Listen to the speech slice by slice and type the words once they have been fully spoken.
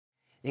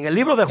En el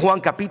libro de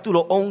Juan capítulo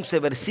 11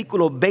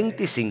 versículo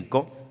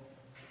 25,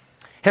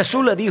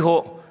 Jesús le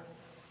dijo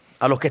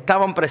a los que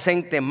estaban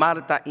presentes,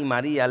 Marta y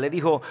María, le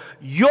dijo: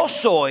 yo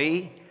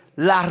soy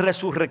la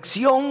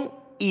resurrección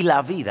y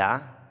la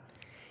vida.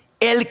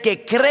 El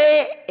que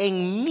cree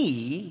en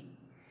mí,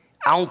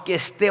 aunque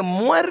esté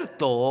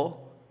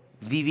muerto,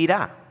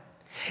 vivirá.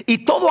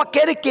 Y todo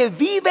aquel que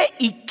vive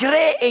y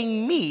cree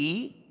en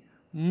mí,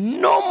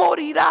 no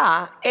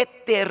morirá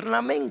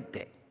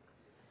eternamente.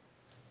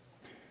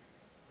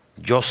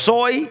 Yo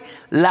soy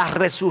la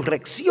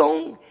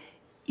resurrección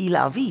y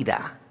la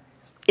vida.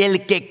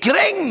 El que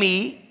cree en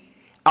mí,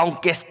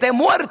 aunque esté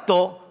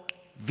muerto,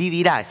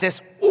 vivirá. Ese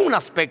es un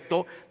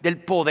aspecto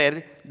del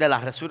poder de la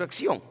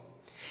resurrección.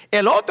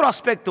 El otro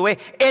aspecto es: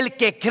 el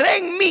que cree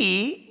en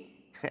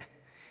mí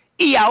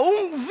y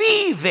aún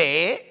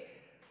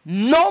vive,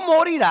 no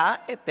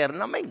morirá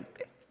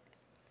eternamente.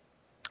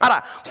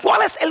 Ahora,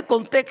 ¿cuál es el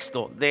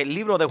contexto del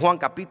libro de Juan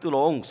capítulo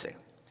 11?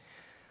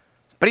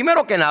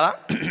 Primero que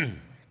nada,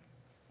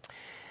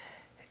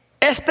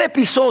 este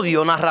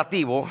episodio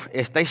narrativo,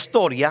 esta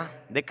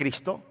historia de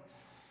Cristo,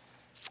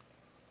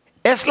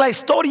 es la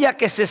historia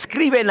que se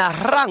escribe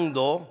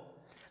narrando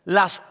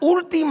las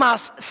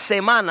últimas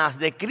semanas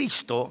de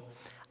Cristo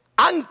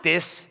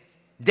antes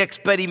de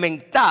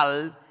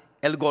experimentar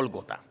el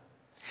Gólgota.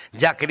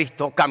 Ya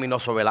Cristo caminó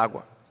sobre el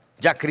agua,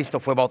 ya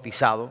Cristo fue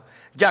bautizado,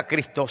 ya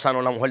Cristo sanó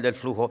a la mujer del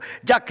flujo,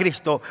 ya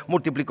Cristo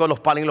multiplicó los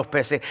panes y los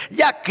peces,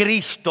 ya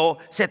Cristo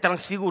se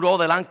transfiguró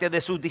delante de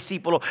sus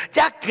discípulos,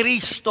 ya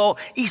Cristo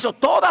hizo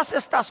todas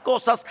estas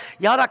cosas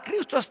y ahora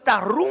Cristo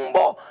está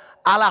rumbo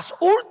a las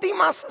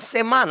últimas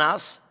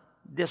semanas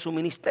de su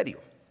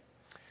ministerio.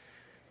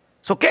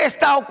 ¿Qué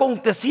está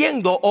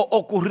aconteciendo o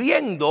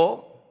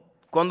ocurriendo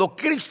cuando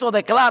Cristo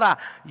declara: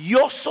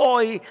 yo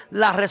soy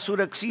la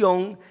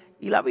resurrección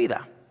y la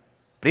vida?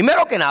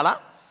 Primero que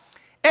nada,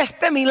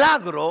 este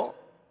milagro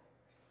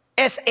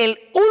es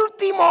el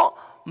último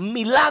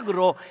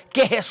milagro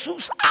que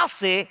Jesús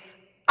hace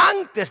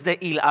antes de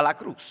ir a la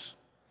cruz.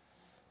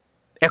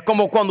 Es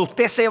como cuando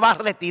usted se va a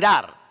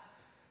retirar.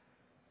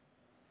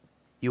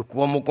 Y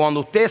como cuando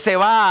usted se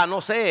va, no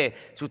sé,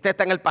 si usted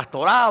está en el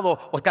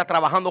pastorado o está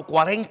trabajando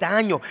 40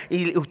 años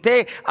y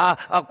usted,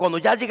 cuando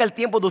ya llega el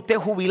tiempo de usted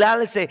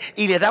jubilarse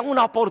y le dan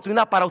una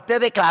oportunidad para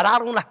usted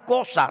declarar unas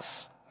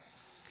cosas,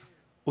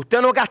 usted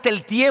no gasta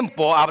el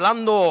tiempo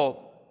hablando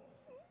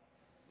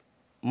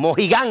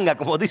mojiganga,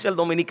 como dice el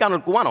dominicano,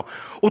 el cubano.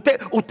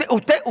 Usted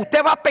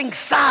va a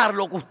pensar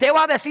lo que usted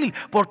va a decir,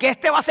 porque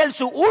este va a ser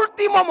su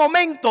último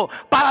momento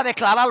para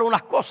declarar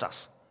unas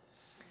cosas.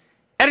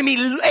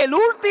 El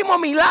último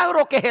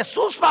milagro que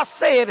Jesús va a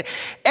hacer,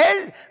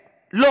 Él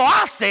lo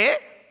hace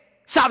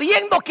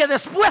sabiendo que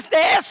después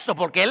de esto,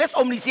 porque Él es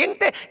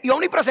omnisciente y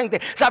omnipresente,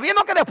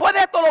 sabiendo que después de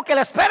esto lo que le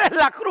espera es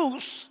la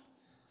cruz.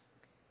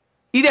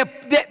 Y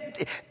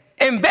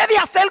en vez de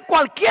hacer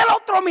cualquier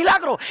otro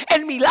milagro,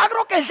 el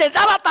milagro que Él se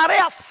da la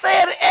tarea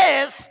hacer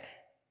es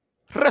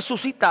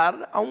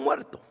resucitar a un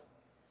muerto.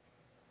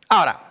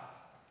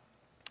 Ahora,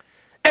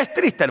 es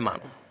triste,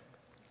 hermano.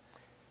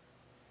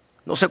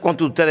 No sé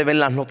cuántos de ustedes ven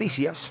las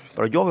noticias,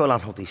 pero yo veo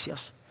las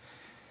noticias.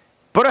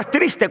 Pero es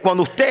triste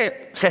cuando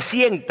usted se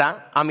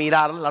sienta a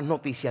mirar las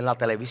noticias en la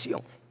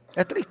televisión.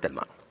 Es triste,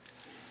 hermano.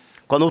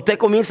 Cuando usted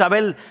comienza a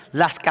ver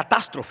las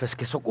catástrofes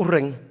que se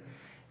ocurren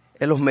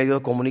en los medios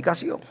de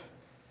comunicación.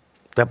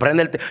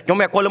 Yo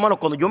me acuerdo, hermano,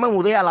 cuando yo me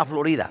mudé a la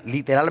Florida,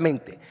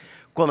 literalmente.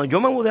 Cuando yo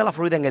me mudé a la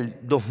Florida en el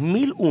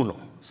 2001,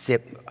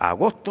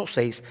 agosto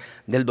 6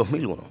 del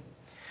 2001.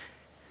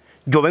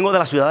 Yo vengo de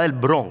la ciudad del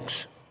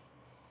Bronx,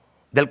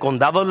 del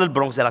condado del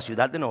Bronx, de la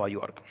ciudad de Nueva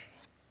York.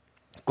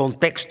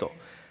 Contexto: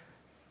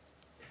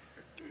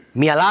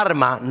 mi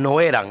alarma no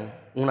eran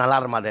una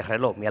alarma de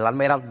reloj, mi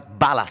alarma eran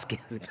balas que...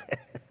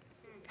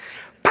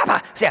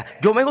 Papá, o sea,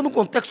 yo vengo de un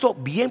contexto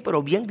bien,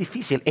 pero bien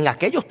difícil en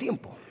aquellos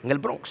tiempos, en el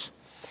Bronx.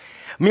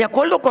 Me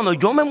acuerdo cuando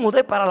yo me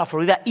mudé para la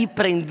Florida y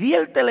prendí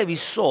el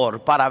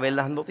televisor para ver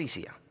las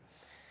noticias.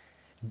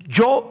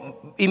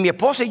 Yo y mi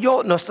esposa y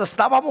yo nos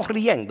estábamos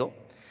riendo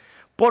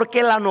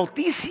porque la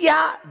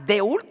noticia de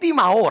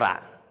última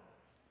hora,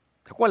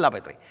 ¿te acuerdas,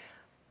 Petri?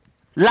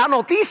 La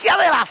noticia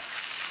de las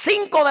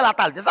 5 de la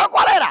tarde, ¿sabes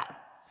cuál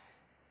era?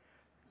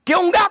 Que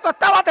un gato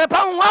estaba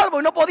trepado en un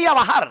árbol y no podía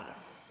bajar.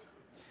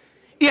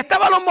 Y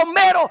estaban los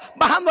bomberos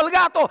bajando el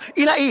gato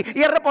y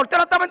el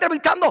reportero estaba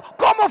entrevistando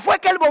cómo fue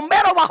que el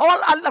bombero bajó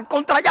al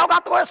contrallado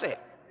gato ese.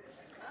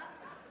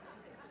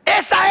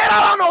 Esa era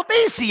la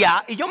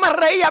noticia. Y yo me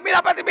reía: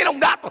 mira, Petri, mira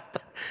un gato.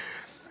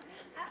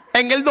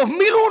 En el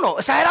 2001,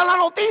 esa era la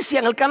noticia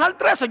en el canal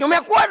 13, yo me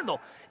acuerdo.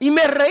 Y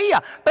me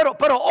reía.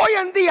 Pero hoy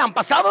en día han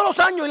pasado los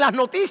años y las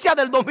noticias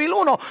del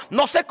 2001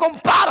 no se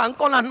comparan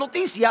con las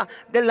noticias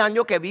del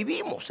año que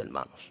vivimos,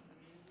 hermanos.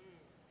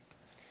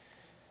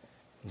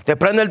 Usted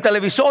prende el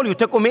televisor y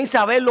usted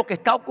comienza a ver lo que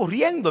está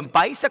ocurriendo en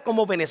países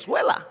como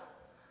Venezuela,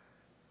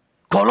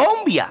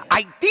 Colombia,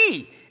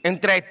 Haití,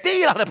 entre Haití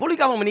y la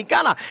República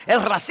Dominicana.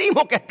 El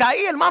racismo que está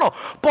ahí, hermano,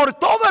 por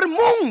todo el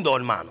mundo,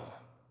 hermano.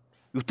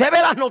 Y usted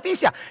ve las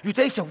noticias y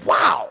usted dice,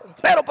 wow,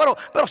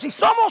 pero si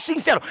somos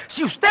sinceros,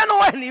 si usted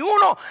no es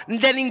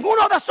de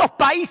ninguno de esos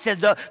países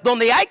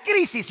donde hay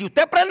crisis, si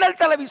usted prende el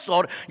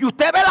televisor y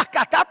usted ve las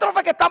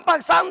catástrofes que están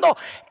pasando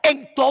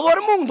en todo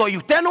el mundo y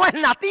usted no es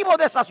nativo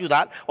de esa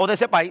ciudad o de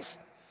ese país,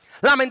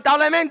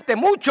 lamentablemente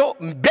muchos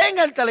ven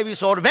el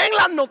televisor, ven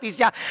las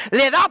noticias,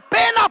 le da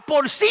pena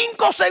por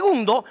 5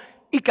 segundos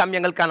y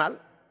cambian el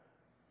canal.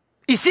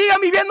 Y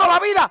siguen viviendo la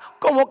vida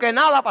como que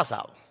nada ha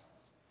pasado.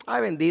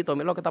 Ay, bendito,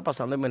 mira lo que está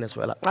pasando en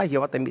Venezuela. Ay,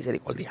 Jehová ten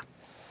misericordia.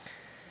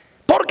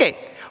 ¿Por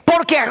qué?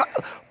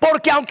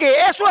 Porque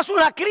aunque eso es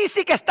una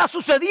crisis que está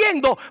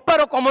sucediendo,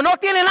 pero como no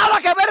tiene nada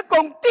que ver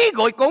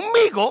contigo y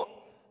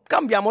conmigo,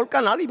 cambiamos el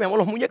canal y vemos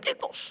los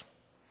muñequitos.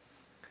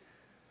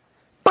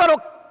 Pero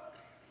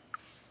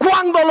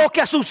cuando lo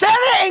que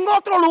sucede en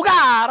otro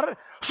lugar,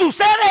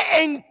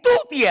 sucede en tu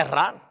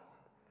tierra,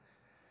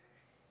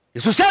 y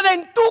sucede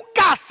en tu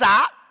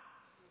casa,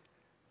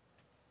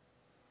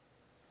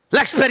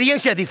 la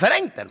experiencia es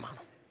diferente,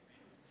 hermano.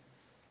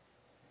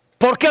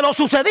 Porque lo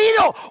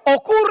sucedido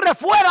ocurre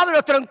fuera de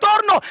nuestro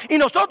entorno y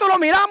nosotros lo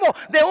miramos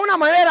de una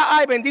manera,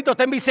 ay, bendito,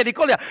 ten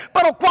misericordia.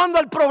 Pero cuando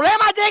el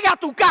problema llega a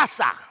tu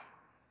casa,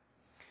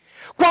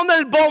 cuando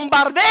el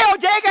bombardeo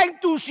llega en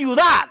tu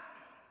ciudad,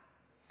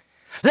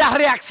 la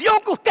reacción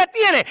que usted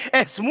tiene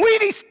es muy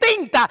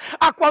distinta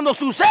a cuando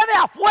sucede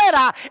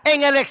afuera,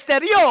 en el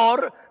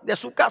exterior de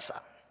su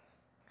casa.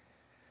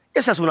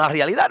 Esa es una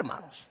realidad,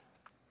 hermanos.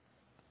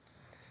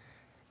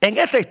 En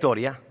esta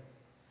historia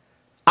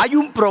hay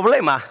un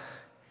problema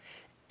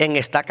en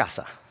esta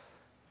casa.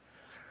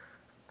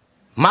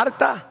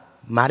 Marta,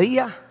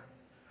 María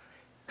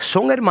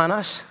son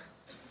hermanas.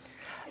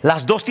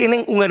 Las dos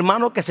tienen un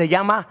hermano que se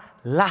llama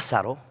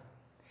Lázaro.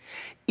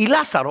 Y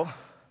Lázaro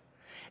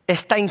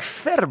está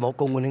enfermo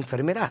con una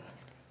enfermedad.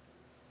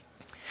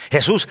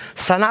 Jesús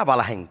sanaba a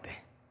la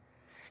gente.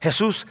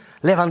 Jesús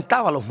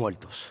levantaba a los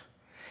muertos.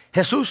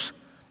 Jesús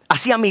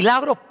hacía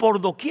milagros por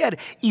doquier.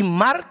 Y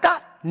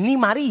Marta ni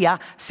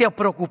María se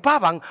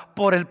preocupaban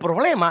por el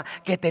problema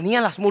que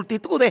tenían las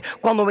multitudes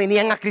cuando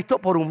venían a Cristo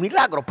por un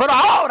milagro. Pero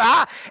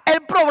ahora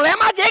el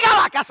problema llega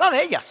a la casa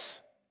de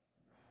ellas.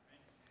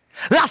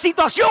 La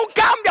situación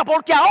cambia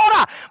porque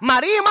ahora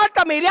María y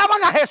Marta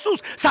miraban a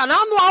Jesús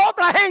sanando a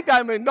otra gente.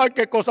 Ay,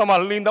 qué cosa más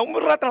linda, un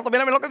retrato,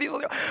 mírame lo que dice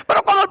Dios.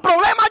 Pero cuando el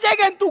problema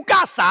llega en tu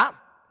casa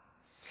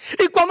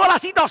y cuando la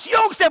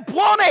situación se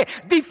pone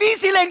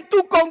difícil en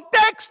tu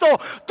contexto,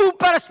 tu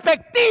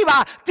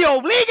perspectiva te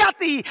obliga a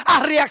ti a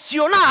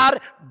reaccionar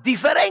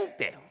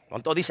diferente.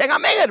 ¿Cuántos dicen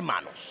amén,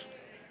 hermanos?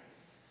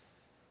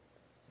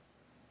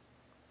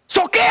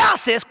 ¿Qué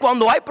haces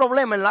cuando hay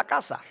problema en la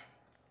casa?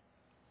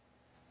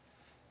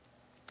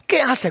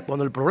 ¿Qué hace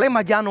cuando el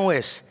problema ya no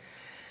es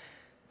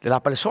de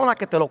la persona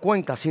que te lo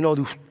cuenta, sino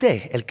de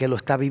usted, el que lo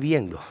está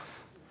viviendo?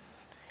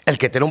 El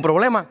que tiene un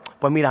problema,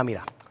 pues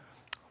mira,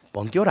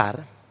 ponte a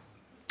orar,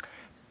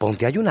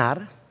 ponte a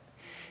ayunar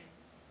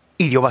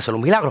y Dios va a hacer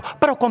un milagro.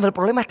 Pero cuando el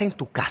problema está en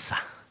tu casa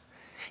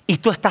y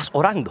tú estás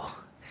orando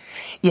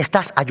y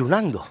estás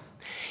ayunando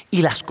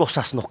y las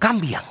cosas no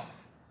cambian,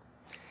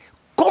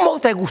 ¿cómo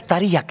te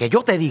gustaría que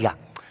yo te diga?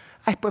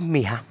 Ay, pues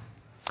mija,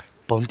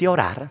 ponte a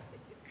orar,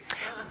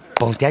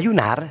 ponte a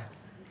ayunar.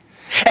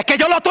 Es que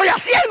yo lo estoy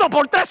haciendo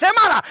por 3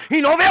 semanas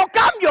y no veo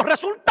cambios,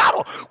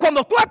 resultados.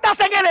 Cuando tú estás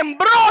en el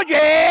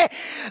embrolle,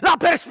 la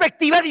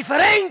perspectiva es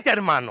diferente,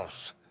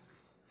 hermanos.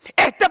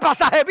 Este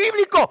pasaje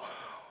bíblico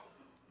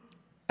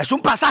es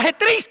un pasaje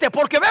triste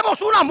porque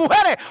vemos unas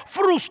mujeres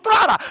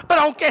frustradas,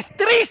 pero aunque es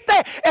triste,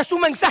 es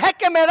un mensaje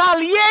que me da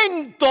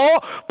aliento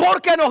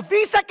porque nos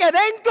dice que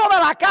dentro de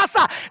la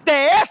casa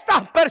de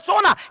estas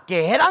personas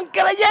que eran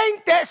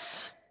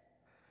creyentes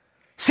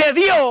se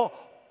dio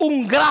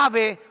un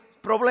grave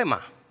problema.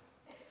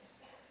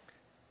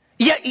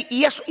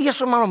 Y eso,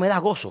 hermano, me da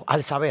gozo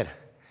al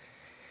saber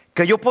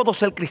que yo puedo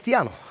ser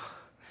cristiano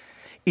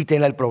y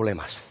tener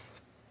problemas.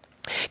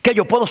 Que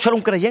yo puedo ser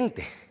un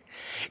creyente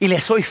y le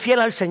soy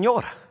fiel al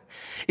Señor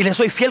y le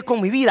soy fiel con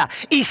mi vida,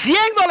 y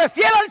siéndole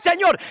fiel al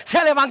Señor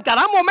se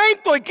levantarán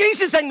momentos y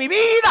crisis en mi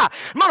vida.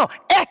 Hermano,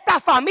 esta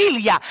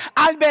familia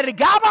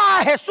albergaba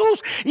a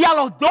Jesús y a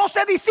los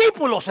 12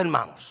 discípulos,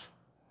 hermanos,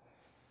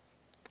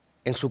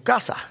 en su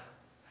casa.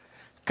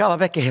 Cada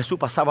vez que Jesús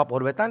pasaba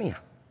por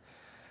Betania,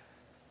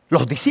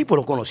 los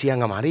discípulos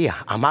conocían a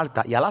María, a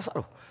Marta y a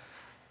Lázaro.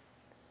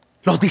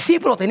 Los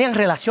discípulos tenían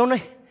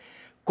relaciones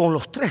con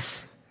los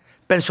 3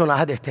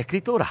 personajes de esta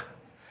escritura.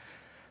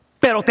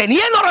 Pero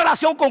teniendo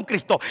relación con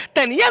Cristo,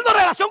 teniendo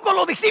relación con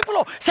los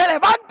discípulos, se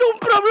levanta un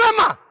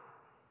problema.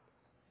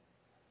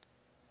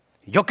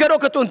 Yo quiero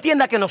que tú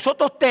entiendas que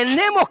nosotros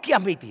tenemos que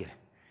admitir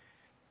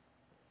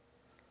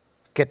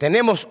que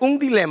tenemos un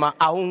dilema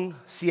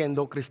aún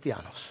siendo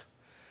cristianos.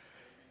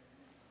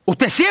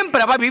 Usted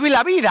siempre va a vivir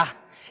la vida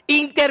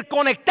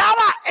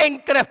interconectada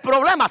entre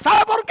problemas.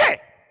 ¿Sabe por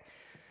qué?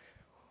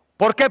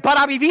 Porque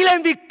para vivir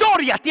en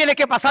victoria tiene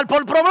que pasar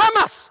por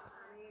problemas.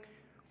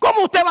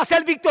 ¿Cómo usted va a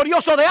ser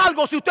victorioso de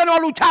algo si usted no ha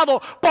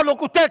luchado por lo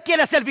que usted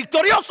quiere ser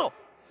victorioso?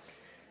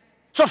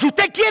 Si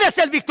usted quiere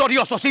ser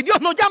victorioso, si Dios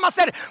nos llama a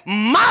ser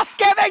más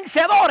que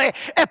vencedores,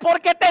 es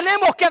porque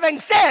tenemos que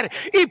vencer.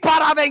 Y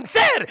para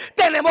vencer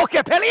tenemos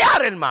que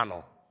pelear,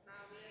 hermano.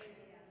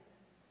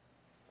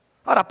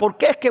 Ahora, ¿por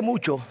qué es que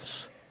muchos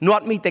no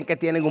admiten que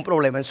tienen un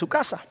problema en su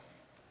casa?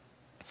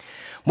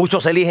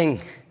 Muchos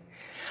eligen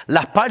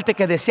las partes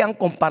que desean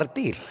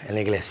compartir en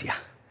la iglesia,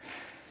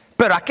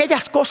 pero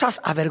aquellas cosas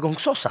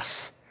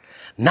avergonzosas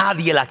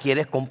nadie las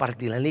quiere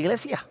compartir en la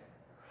iglesia.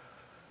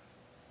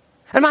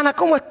 Hermana,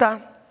 ¿cómo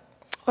está?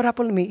 Ora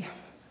por mí.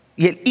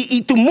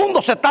 Y tu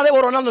mundo se está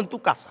devoronando en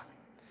tu casa.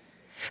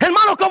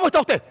 Hermano, ¿cómo está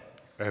usted?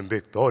 En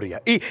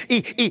victoria.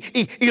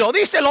 Y lo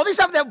dice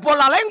por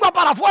la lengua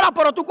para afuera,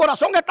 pero tu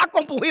corazón está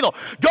compungido.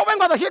 Yo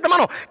vengo a decirte,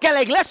 hermano, que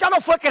la iglesia no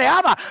fue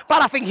creada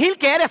para fingir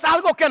que eres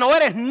algo que no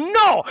eres.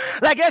 No,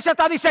 la iglesia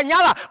está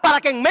diseñada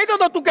para que en medio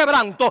de tu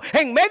quebranto,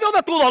 en medio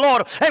de tu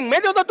dolor, en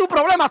medio de tus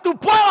problemas, tú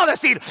puedas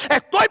decir: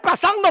 estoy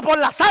pasando por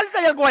la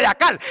salsa y el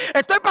guayacal,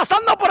 estoy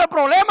pasando por el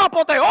problema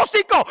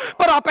apoteósico,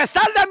 pero a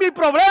pesar de mi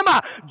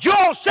problema,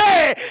 yo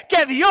sé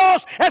que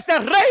Dios es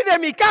el rey de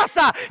mi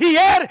casa y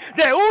Él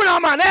de una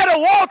manera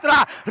u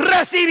otra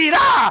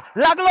recibirá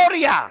la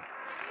gloria.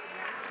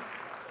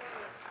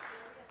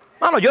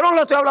 Mano, yo no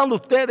le estoy hablando a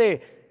usted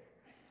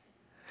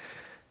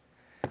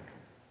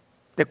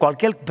de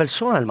cualquier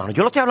persona, hermano.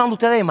 Yo le estoy hablando a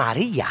usted de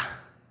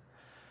María,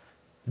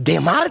 de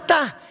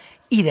Marta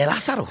y de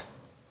Lázaro.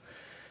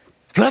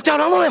 Yo le estoy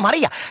hablando de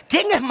María.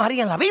 ¿Quién es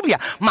María en la Biblia?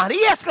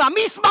 María es la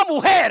misma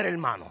mujer,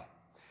 hermano,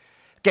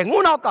 que en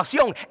una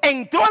ocasión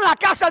entró en la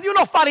casa de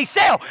unos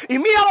fariseos y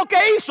mira lo que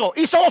hizo.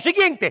 Hizo lo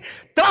siguiente: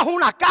 trajo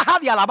una caja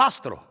de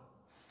alabastro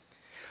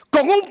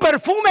con un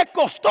perfume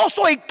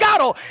costoso y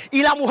caro.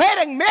 Y la mujer,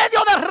 en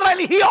medio de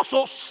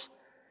religiosos,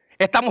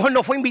 esta mujer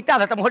no fue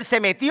invitada, esta mujer se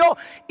metió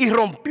y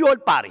rompió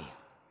el party.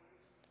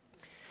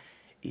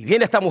 Y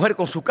viene esta mujer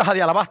con su caja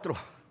de alabastro,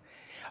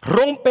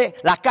 rompe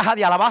la caja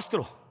de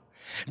alabastro,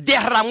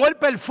 derramó el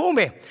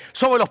perfume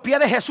sobre los pies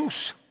de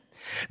Jesús.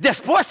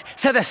 Después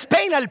se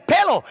despeina el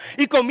pelo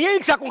y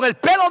comienza con el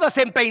pelo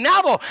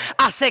desempeinado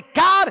a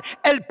secar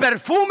el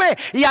perfume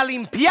y a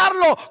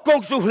limpiarlo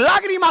con sus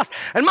lágrimas.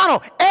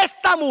 Hermano,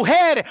 esta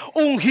mujer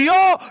ungió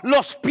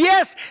los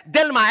pies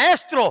del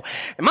maestro.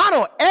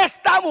 Hermano,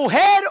 esta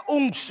mujer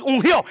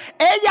ungió.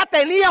 Ella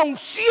tenía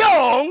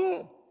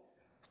unción,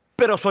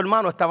 pero su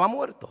hermano estaba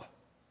muerto.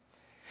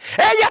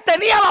 Ella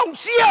tenía la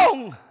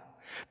unción,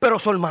 pero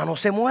su hermano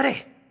se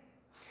muere.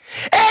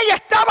 Ella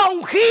estaba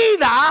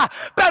ungida,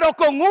 pero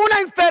con una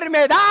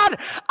enfermedad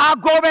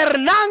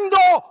gobernando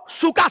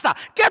su casa.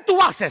 ¿Qué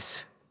tú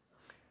haces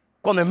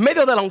cuando en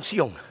medio de la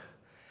unción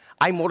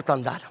hay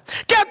mortandad?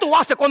 ¿Qué tú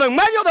haces cuando en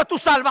medio de tu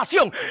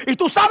salvación y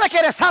tú sabes que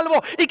eres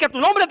salvo y que tu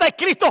nombre está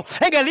escrito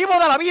en el libro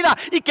de la vida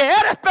y que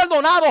eres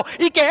perdonado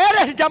y que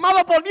eres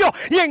llamado por Dios,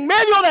 y en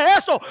medio de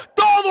eso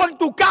todo en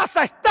tu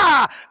casa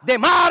está de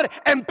mal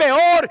en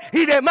peor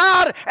y de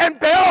mal en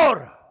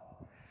peor?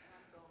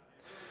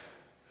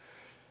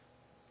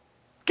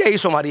 ¿Qué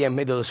hizo María en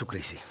medio de su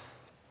crisis?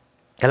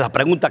 Es la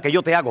pregunta que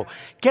yo te hago.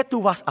 ¿Qué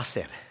tú vas a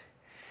hacer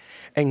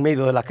en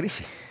medio de la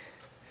crisis?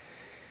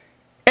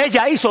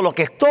 Ella hizo lo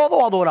que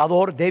todo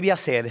adorador debe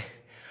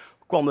hacer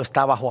cuando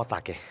está bajo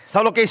ataque.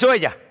 ¿Sabes lo que hizo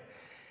ella?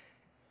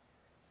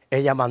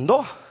 Ella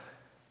mandó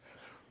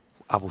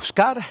a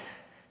buscar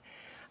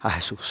a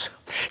Jesús.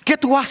 ¿Qué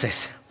tú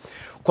haces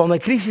cuando hay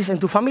crisis en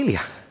tu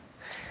familia?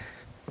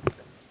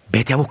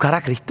 Vete a buscar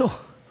a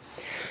Cristo.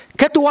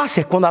 ¿Qué tú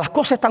haces cuando las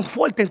cosas están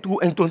fuertes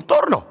en tu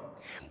entorno?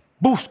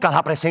 Busca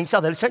la presencia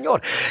del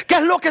Señor. ¿Qué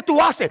es lo que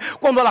tú haces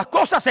cuando las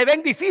cosas se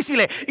ven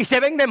difíciles y se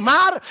ven de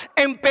mal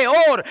en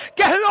peor?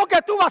 ¿Qué es lo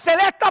que tú vas a hacer?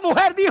 Esta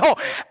mujer dijo: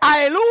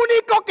 a el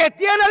único que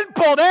tiene el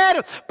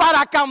poder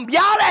para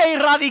cambiar e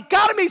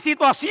erradicar mi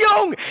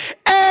situación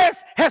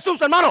es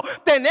Jesús. Hermano,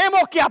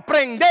 tenemos que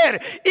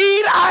aprender a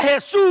ir a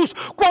Jesús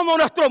cuando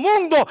nuestro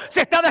mundo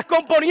se está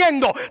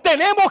descomponiendo.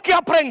 Tenemos que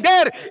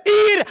aprender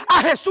a ir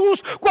a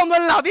Jesús cuando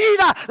en la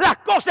vida las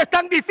cosas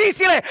están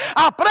difíciles.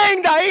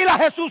 Aprenda a ir a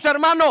Jesús,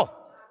 hermano.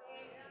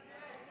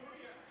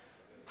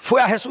 Fue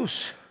a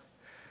Jesús.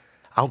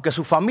 Aunque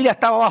su familia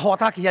estaba bajo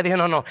ataque, ella dijo: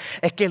 no,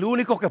 es que el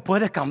único que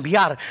puede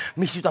cambiar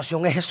mi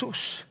situación es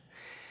Jesús.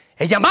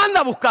 Ella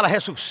manda a buscar a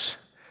Jesús,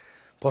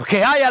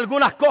 porque hay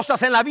algunas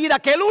cosas en la vida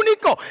que el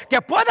único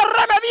que puede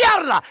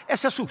remediarla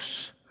es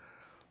Jesús.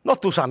 No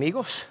tus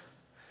amigos,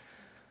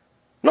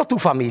 no tu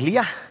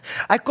familia.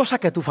 Hay cosas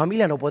que tu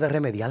familia no puede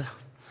remediar.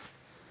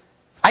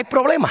 Hay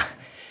problemas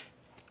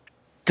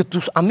que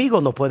tus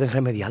amigos no pueden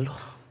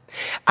remediarlo.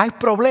 Hay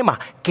problemas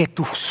que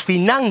tus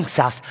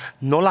finanzas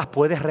no las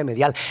puedes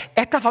remediar.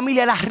 Esta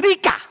familia era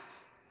rica,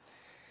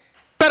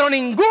 pero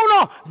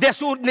ninguna de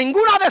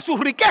sus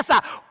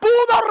riquezas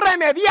pudo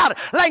remediar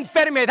la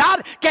enfermedad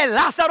que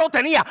Lázaro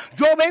tenía.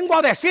 Yo vengo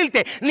a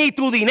decirte: ni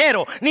tu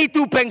dinero, ni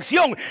tu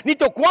pensión, ni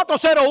tu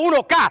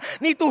 401k,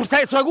 ni tu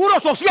seguro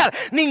social,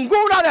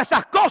 ninguna de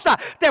esas cosas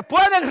te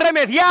pueden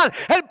remediar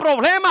el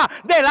problema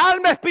del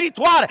alma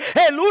espiritual.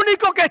 El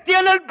único que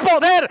tiene el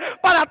poder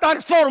para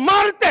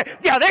transformarte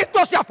de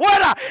adentro hacia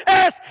afuera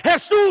es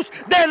Jesús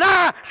de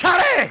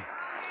Nazaret.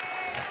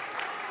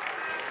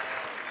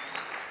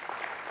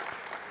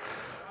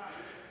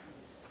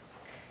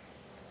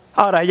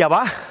 Ahora ella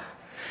va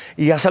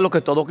y hace lo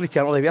que todo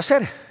cristiano debe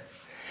hacer.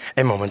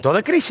 En momentos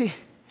de crisis,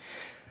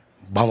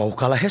 vamos a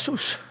buscar a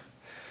Jesús.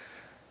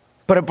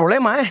 Pero el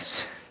problema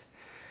es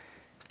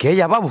que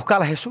ella va a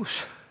buscar a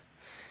Jesús.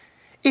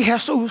 Y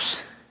Jesús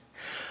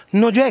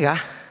no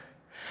llega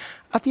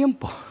a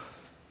tiempo.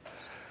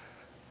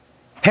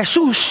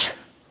 Jesús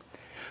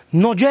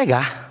no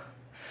llega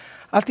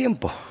a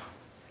tiempo.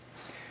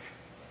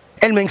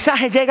 El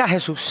mensaje llega a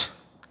Jesús.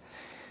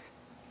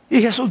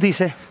 Y Jesús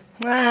dice,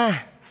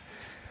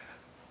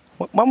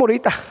 vamos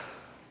ahorita.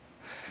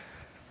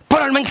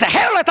 Pero el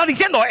mensajero le está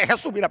diciendo,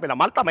 Jesús, mira,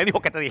 Marta me dijo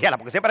que te dijera,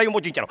 porque siempre hay un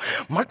bochinchero.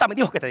 Marta me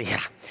dijo que te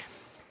dijera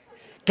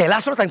que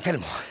Lázaro está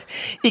enfermo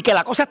y que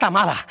la cosa está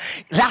mala.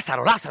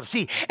 Lázaro,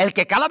 sí. El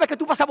que cada vez que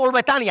tú pasas por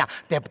Betania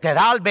te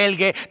da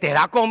albergue, te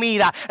da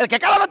comida. El que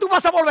cada vez que tú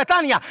pasas por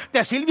Betania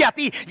te sirve a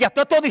ti y a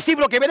todos estos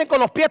discípulos que vienen con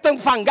los pies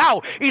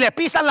enfangados y le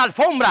pisan la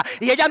alfombra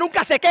y ella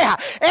nunca se queja.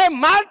 Es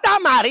Marta,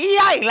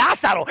 María y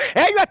Lázaro.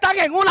 Ellos están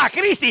en una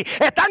crisis,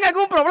 están en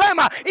un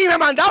problema y me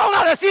mandaron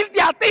a decirte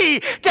a ti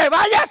que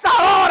vayas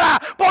ahora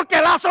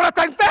porque Lázaro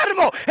está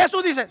enfermo.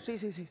 Jesús dice, sí.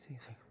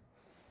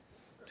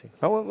 Sí.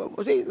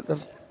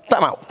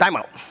 Time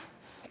out.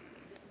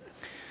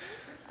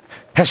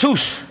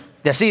 Jesús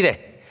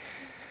decide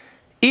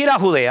ir a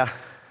Judea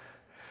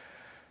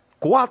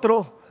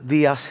 4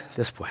 días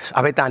después,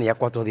 a Betania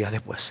 4 días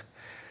después.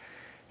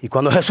 Y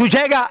cuando Jesús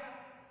llega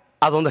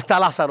a donde está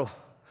Lázaro,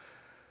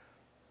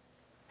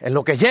 en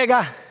lo que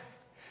llega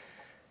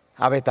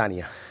a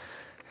Betania,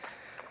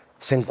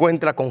 se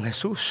encuentra con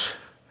Jesús,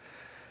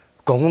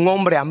 con un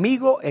hombre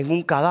amigo en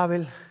un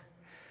cadáver,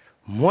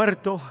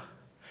 muerto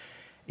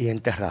y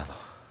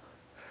enterrado.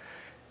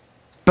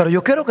 Pero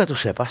yo quiero que tú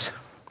sepas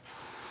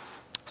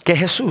que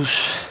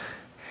Jesús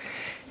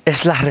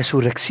es la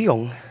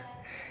resurrección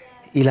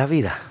y la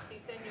vida.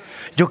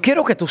 Yo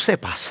quiero que tú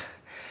sepas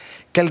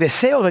que el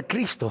deseo de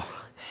Cristo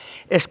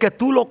es que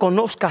tú lo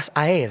conozcas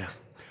a Él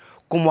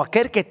como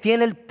aquel que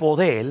tiene el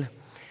poder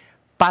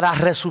para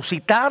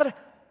resucitar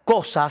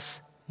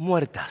cosas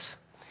muertas.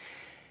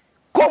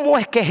 ¿Cómo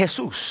es que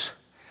Jesús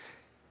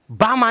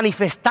va a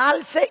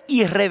manifestarse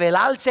y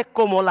revelarse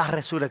como la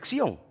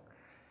resurrección?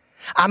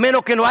 A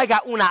menos que no haya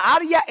una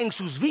área en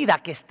sus vidas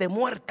que esté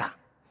muerta.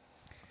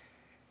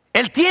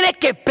 Él tiene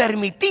que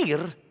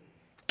permitir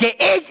que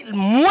Él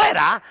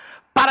muera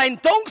para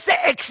entonces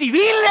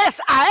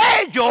exhibirles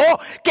a ellos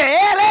que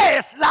Él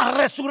es la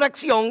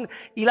resurrección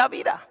y la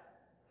vida.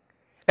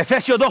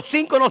 Efesios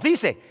 2:5 nos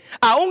dice,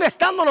 aún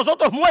estando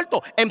nosotros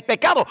muertos en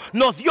pecado,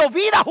 nos dio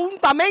vida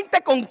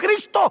juntamente con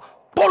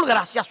Cristo. Por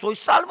gracia sois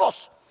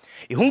salvos.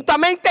 Y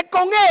juntamente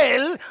con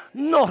Él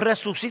nos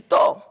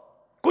resucitó.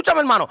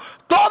 Escúchame, hermano,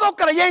 todo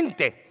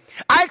creyente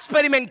ha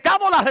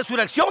experimentado la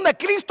resurrección de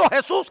Cristo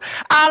Jesús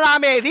a la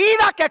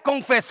medida que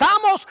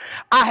confesamos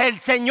al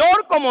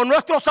Señor como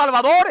nuestro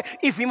Salvador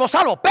y fuimos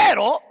salvos.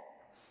 Pero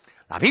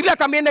la Biblia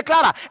también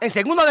declara en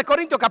 2 de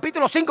Corintios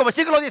capítulo 5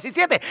 versículo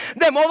 17,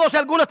 de modo si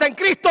alguno está en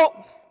Cristo,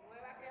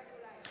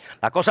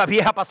 las cosas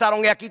viejas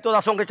pasaron y aquí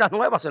todas son hechas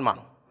nuevas,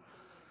 hermano.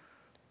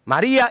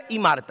 María y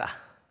Marta,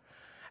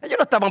 ellos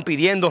no estaban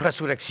pidiendo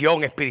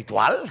resurrección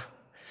espiritual.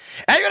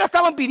 Ellos no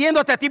estaban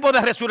pidiendo este tipo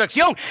de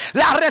resurrección.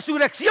 La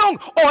resurrección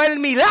o el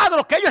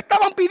milagro que ellos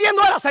estaban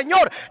pidiendo era,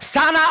 Señor,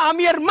 sana a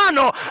mi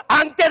hermano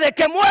antes de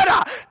que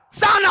muera.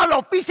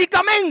 Sánalo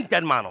físicamente,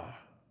 hermano.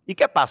 ¿Y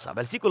qué pasa?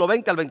 Versículo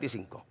 20 al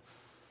 25.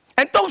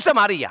 Entonces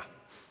María,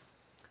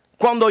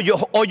 cuando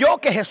oyó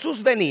que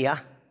Jesús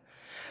venía,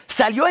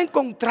 salió a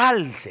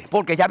encontrarse,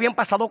 porque ya habían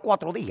pasado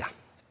 4 días.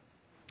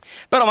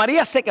 Pero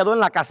María se quedó en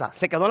la casa.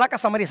 Se quedó en la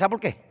casa María, ¿sabe por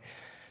qué?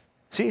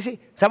 Sí.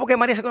 ¿Sabe por qué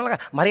María se quedó en la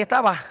casa? María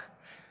estaba,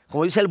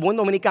 como dice el buen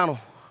dominicano,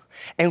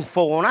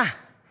 enfogonada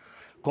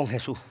con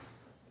Jesús.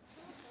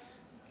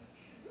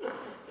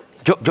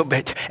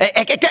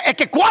 Es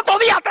que 4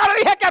 días atrás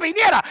le dije que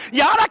viniera y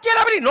ahora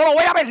quiere venir. No lo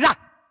voy a ver nada.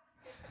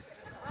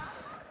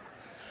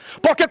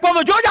 Porque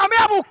cuando yo llamé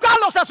a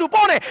buscarlo, se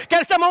supone que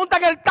él se monta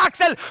en el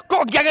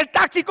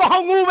taxi, coja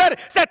un Uber,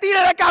 se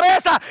tire de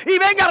cabeza y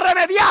venga a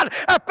remediar.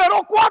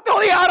 Esperó 4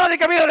 días ahora de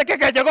que mire de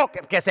que llegó,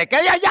 que se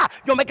quede allá.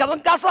 Yo me quedo en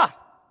casa.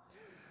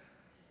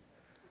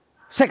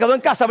 Se quedó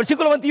en casa,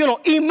 versículo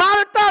 21. Y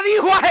Marta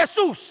dijo a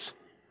Jesús,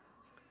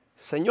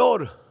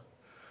 Señor,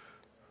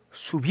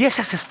 si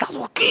hubieses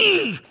estado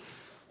aquí,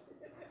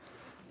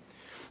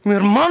 mi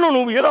hermano no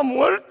hubiera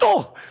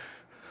muerto.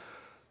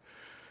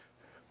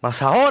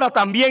 Mas ahora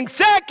también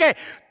sé que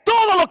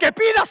todo lo que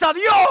pidas a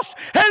Dios,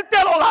 Él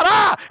te lo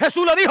dará.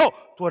 Jesús le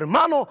dijo, tu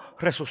hermano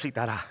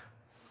resucitará.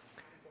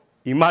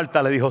 Y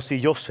Marta le dijo,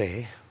 sí, yo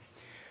sé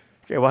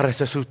que va a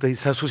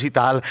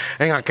resucitar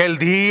en aquel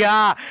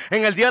día,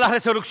 en el día de la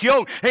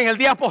resurrección, en el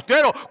día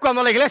postrero,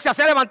 cuando la iglesia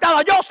sea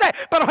levantada. Yo sé,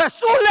 pero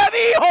Jesús le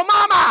dijo,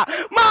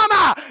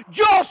 mamá,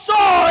 yo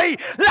soy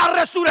la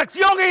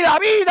resurrección y la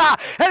vida.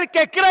 El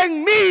que cree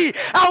en mí,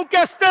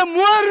 aunque esté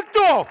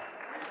muerto,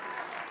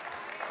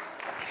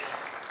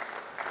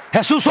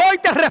 Jesús hoy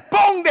te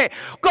responde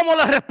como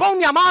le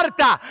responde a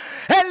Marta.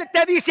 Él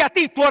te dice a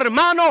ti, tu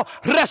hermano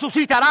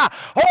resucitará.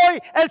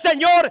 Hoy el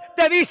Señor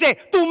te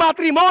dice, tu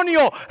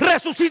matrimonio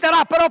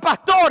resucitará. Pero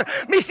pastor,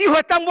 mis hijos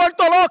están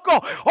vueltos locos.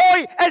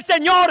 Hoy el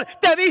Señor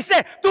te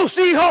dice, tus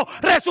hijos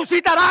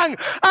resucitarán.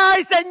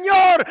 Ay,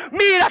 Señor,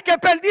 mira que he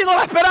perdido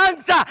la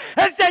esperanza.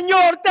 El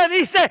Señor te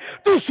dice,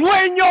 tus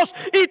sueños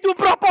y tu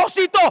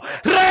propósito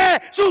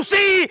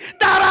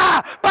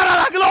resucitará para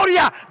la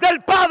gloria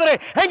del Padre,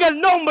 en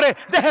el nombre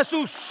de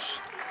Jesús.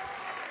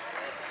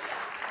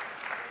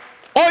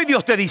 Hoy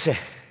Dios te dice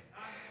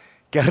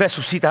que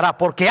resucitará,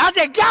 porque ha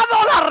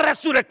llegado la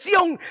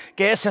resurrección,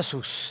 que es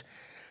Jesús,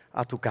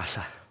 a tu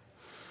casa.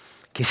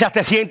 Quizás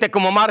te sientes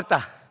como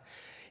Marta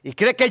y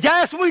cree que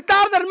ya es muy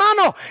tarde,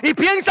 hermano, y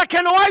piensa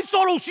que no hay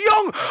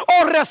solución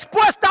o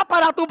respuesta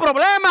para tu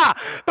problema.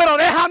 Pero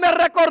déjame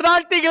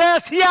recordarte,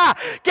 iglesia,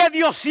 que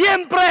Dios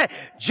siempre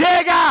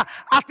llega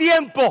a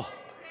tiempo.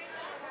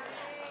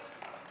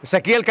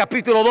 Ezequiel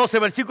capítulo 12,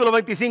 versículo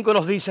 25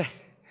 nos dice: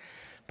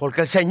 porque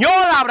el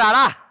Señor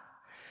hablará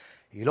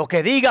y lo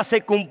que diga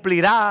se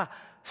cumplirá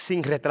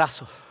sin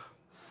retraso.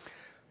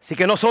 Así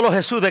que no solo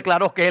Jesús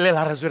declaró que Él es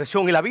la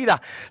resurrección y la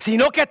vida,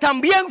 sino que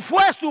también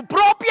fue su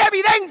propia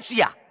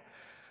evidencia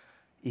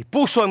y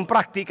puso en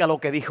práctica lo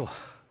que dijo.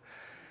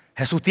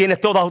 Jesús tiene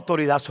toda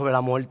autoridad sobre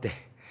la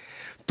muerte,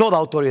 toda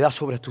autoridad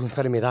sobre tu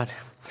enfermedad,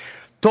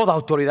 toda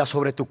autoridad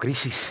sobre tu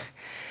crisis.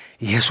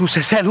 Y Jesús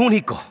es el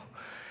único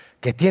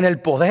que tiene el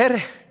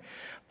poder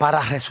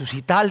para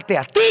resucitarte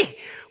a ti,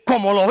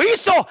 como lo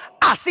hizo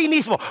a sí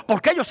mismo.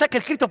 Porque yo sé que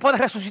el Cristo puede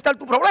resucitar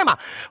tu problema,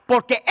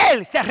 porque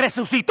Él se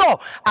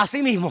resucitó a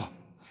sí mismo.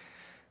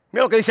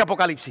 Mira lo que dice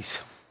Apocalipsis,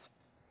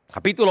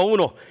 capítulo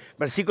 1,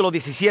 versículos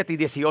 17 y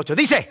 18.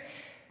 Dice: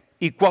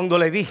 y cuando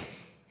le vi,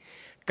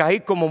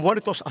 caí como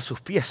muertos a sus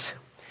pies.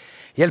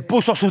 Y Él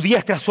puso su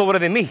diestra sobre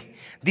de mí,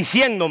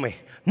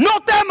 diciéndome: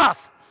 no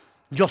temas.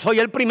 Yo soy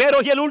el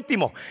primero y el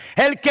último,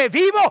 el que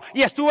vivo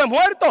y estuve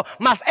muerto,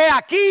 mas he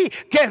aquí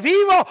que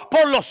vivo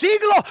por los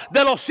siglos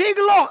de los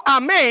siglos.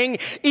 Amén.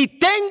 Y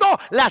tengo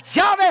las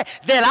llaves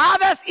del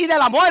Hades y de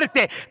la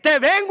muerte. Te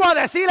vengo a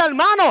decir,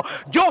 hermano,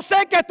 yo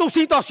sé que tu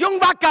situación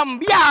va a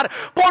cambiar,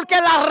 porque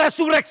la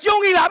resurrección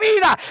y la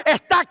vida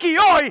está aquí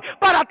hoy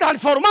para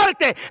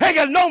transformarte en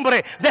el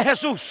nombre de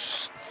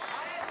Jesús.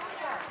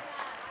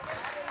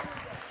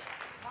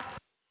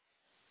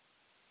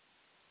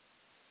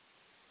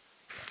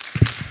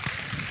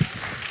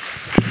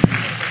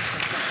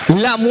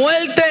 La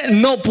muerte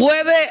no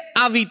puede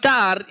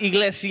habitar,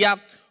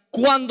 iglesia,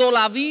 cuando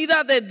la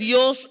vida de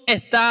Dios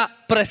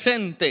está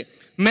presente.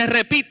 Me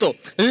repito,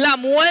 la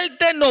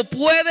muerte no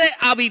puede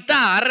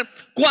habitar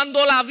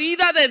cuando la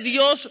vida de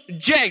Dios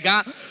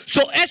llega.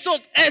 Eso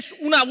es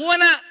una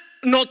buena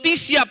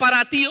noticia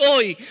para ti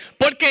hoy,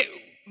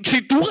 porque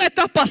si tú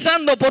estás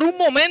pasando por un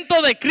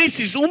momento de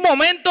crisis, un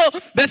momento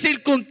de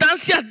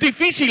circunstancias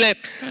difíciles,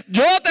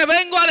 yo te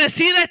vengo a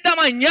decir esta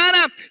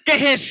mañana que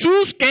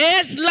Jesús, que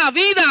es la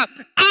vida,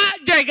 ha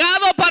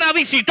llegado para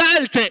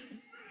visitarte.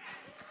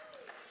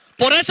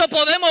 Por eso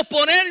podemos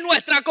poner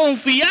nuestra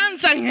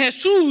confianza en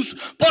Jesús,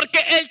 porque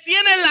Él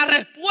tiene la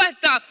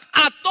respuesta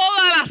a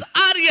todas las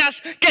áreas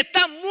que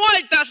están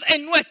muertas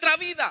en nuestra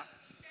vida.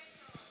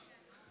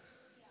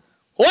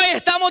 Hoy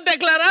estamos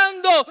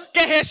declarando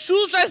que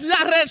Jesús es la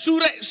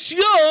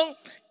resurrección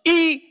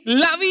y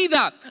la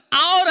vida.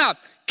 Ahora,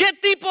 ¿qué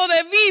tipo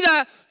de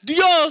vida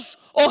Dios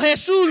o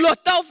Jesús lo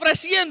está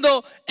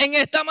ofreciendo en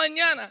esta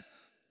mañana?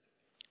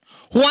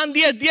 Juan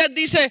 10:10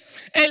 dice: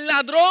 el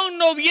ladrón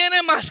no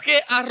viene más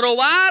que a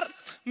robar,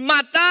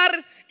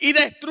 matar y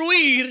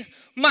destruir,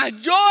 mas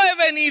yo he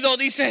venido,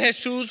 dice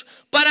Jesús,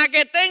 para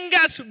que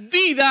tengas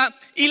vida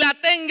y la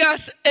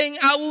tengas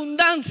en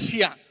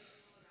abundancia.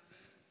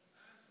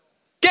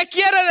 ¿Qué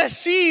quiere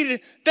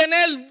decir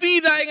tener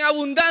vida en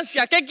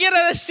abundancia? ¿Qué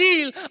quiere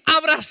decir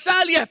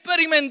abrazar y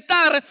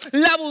experimentar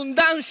la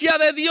abundancia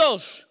de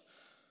Dios?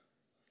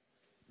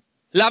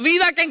 La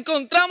vida que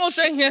encontramos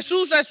en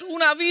Jesús es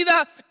una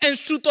vida en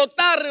su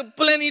total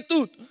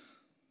plenitud.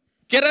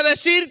 Quiere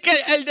decir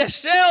que el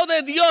deseo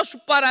de Dios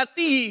para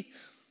ti,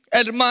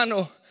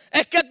 hermano,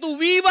 es que tú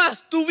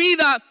vivas tu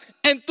vida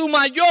en tu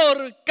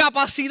mayor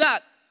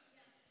capacidad.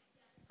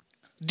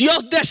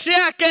 Dios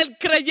desea que el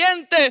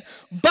creyente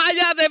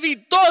vaya de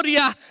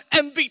victoria,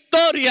 en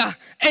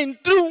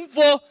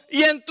triunfo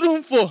y en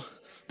triunfo.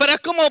 Pero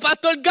es como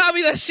Pastor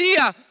Gaby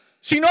decía: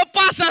 si no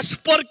pasas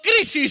por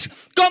crisis,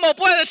 ¿cómo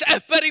puedes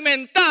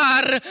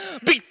experimentar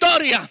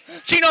victoria?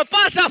 Si no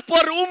pasas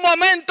por un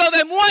momento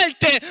de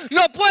muerte,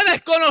 no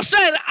puedes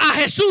conocer a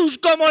Jesús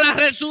como la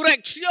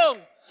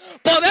resurrección.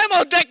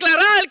 Podemos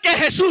declarar que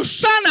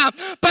Jesús sana,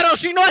 pero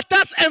si no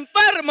estás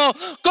enfermo,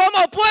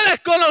 ¿cómo puedes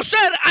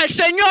conocer al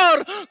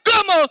Señor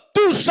como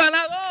tu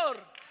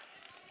sanador?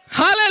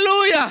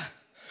 ¡Aleluya!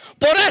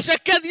 Por eso es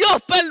que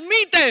Dios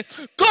permite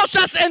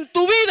cosas en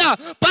tu vida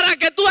para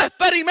que tú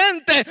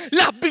experimentes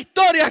las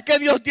victorias que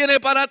Dios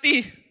tiene para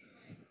ti.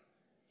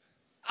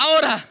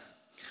 Ahora,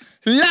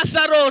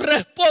 Lázaro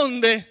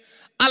responde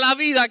a la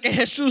vida que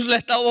Jesús le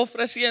estaba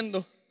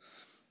ofreciendo.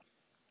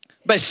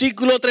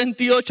 Versículo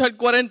 38 al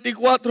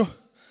 44.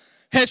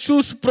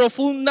 Jesús,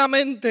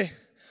 profundamente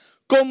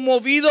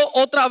conmovido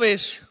otra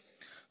vez,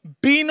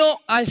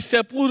 vino al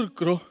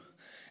sepulcro.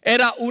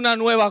 Era una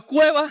nueva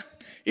cueva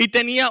y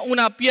tenía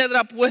una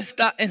piedra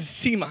puesta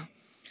encima.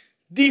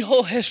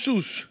 Dijo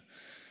Jesús: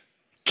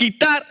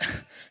 quitar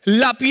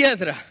la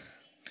piedra.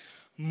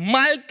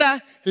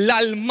 Marta, la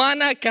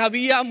hermana que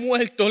había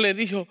muerto, le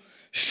dijo: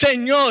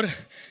 Señor,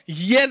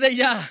 hiede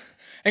ya.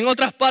 En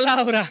otras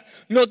palabras,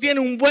 no tiene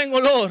un buen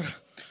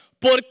olor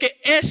porque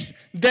es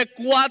de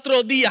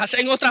 4 días.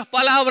 En otras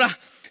palabras,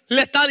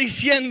 le está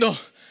diciendo: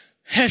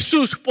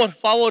 Jesús, por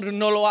favor,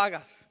 no lo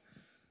hagas.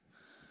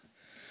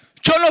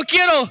 Yo no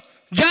quiero,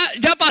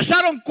 ya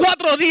pasaron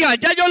 4 días,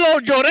 ya yo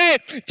lo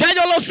lloré, ya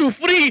yo lo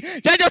sufrí,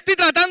 ya yo estoy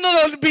tratando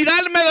de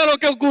olvidarme de lo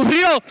que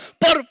ocurrió.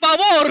 Por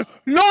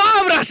favor, no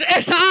abras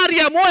esa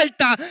área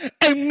muerta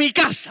en mi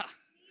casa.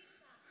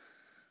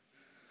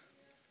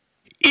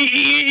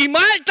 Y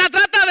Marta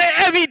trata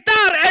de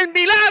evitar el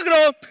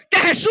milagro que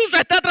Jesús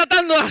está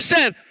tratando de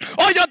hacer.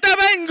 Hoy yo te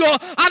vengo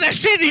a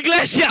decir,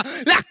 iglesia,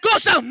 las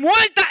cosas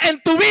muertas en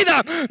tu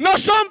vida no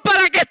son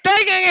para que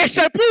estén en el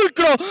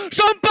sepulcro,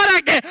 son para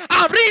que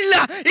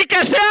abrirlas y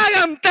que se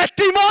hagan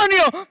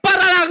testimonio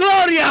para la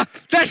gloria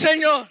del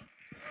Señor.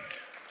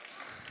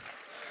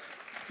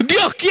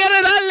 Dios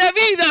quiere darle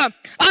vida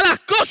a las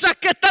cosas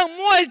que están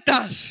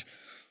muertas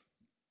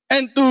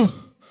en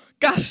tu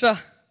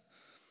casa.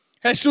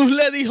 Jesús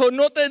le dijo: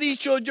 no te he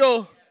dicho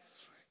yo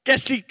que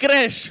si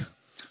crees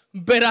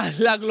verás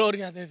la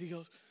gloria de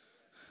Dios.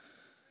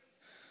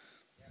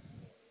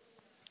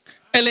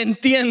 Él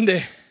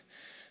entiende.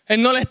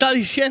 Él no le está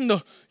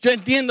diciendo: yo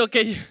entiendo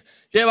que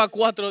lleva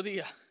 4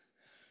 días.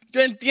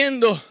 Yo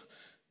entiendo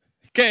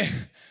que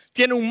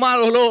tiene un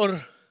mal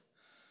olor.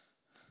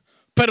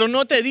 Pero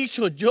no te he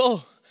dicho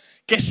yo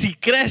que si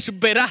crees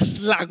verás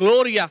la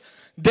gloria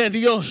de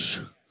Dios.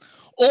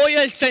 Hoy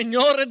el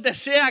Señor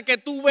desea que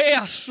tú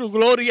veas su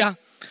gloria.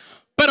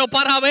 Pero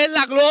para ver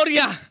la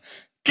gloria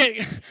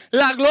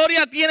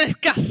tienes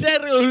que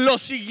hacer lo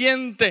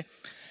siguiente.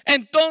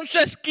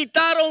 Entonces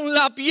quitaron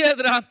la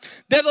piedra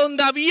de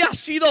donde había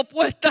sido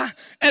puesta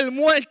el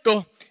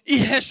muerto. Y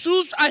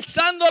Jesús,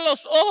 alzando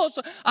los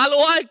ojos a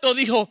lo alto,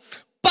 dijo: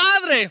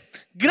 Padre,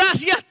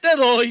 gracias te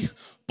doy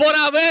por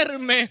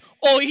haberme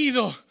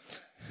oído.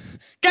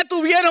 ¿Qué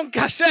tuvieron que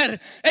hacer?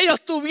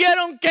 Ellos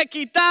tuvieron que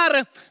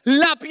quitar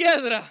la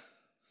piedra.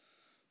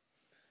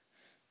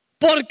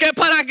 Porque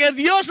para que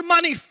Dios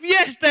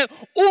manifieste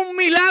un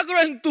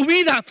milagro en tu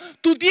vida,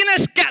 tú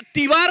tienes que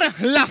activar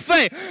la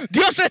fe.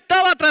 Dios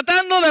estaba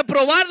tratando de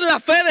probar la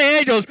fe de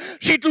ellos.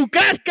 Si tú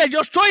crees que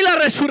yo soy la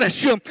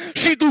resurrección,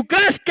 si tú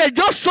crees que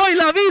yo soy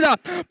la vida,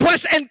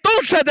 pues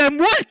entonces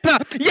demuestra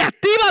y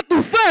activa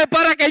tu fe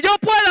para que yo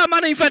pueda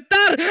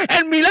manifestar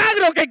el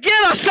milagro que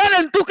quiero hacer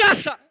en tu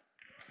casa.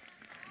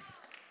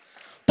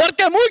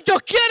 Porque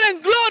muchos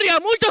quieren gloria,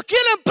 muchos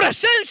quieren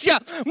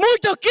presencia,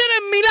 muchos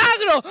quieren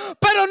milagro,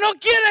 pero no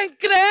quieren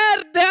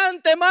creer de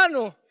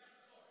antemano.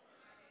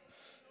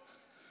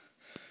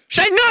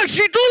 Señor,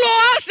 si tú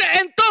lo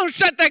haces,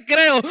 entonces te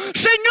creo.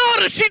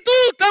 Señor, si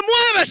tú te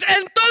mueves,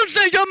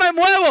 entonces yo me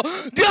muevo.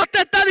 Dios te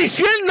está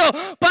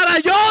diciendo: para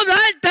yo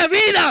darte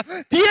vida,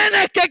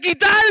 tienes que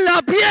quitar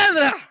la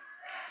piedra.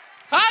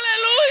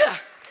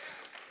 ¡Aleluya!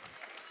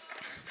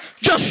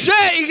 Yo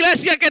sé,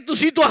 iglesia, que tu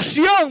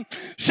situación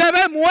se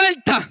ve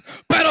muerta,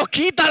 pero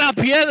quita la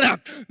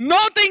piedra.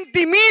 No te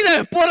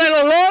intimides por el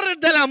olor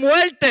de la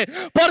muerte,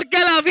 porque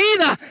la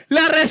vida,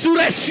 la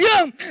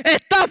resurrección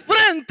está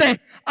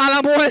frente a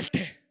la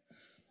muerte.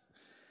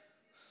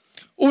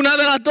 Una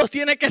de las dos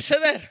tiene que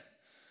ceder.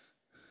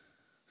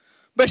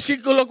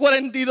 Versículo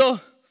 42.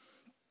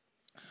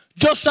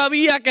 Yo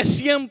sabía que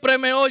siempre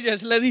me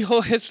oyes, le dijo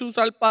Jesús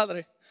al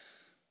Padre,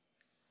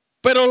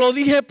 pero lo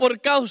dije por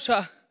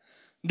causa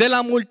de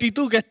la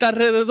multitud que está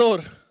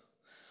alrededor,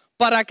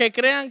 para que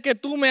crean que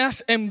tú me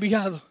has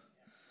enviado.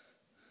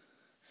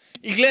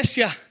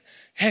 Iglesia,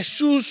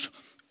 Jesús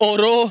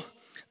oró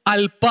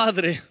al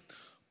Padre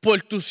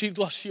por tu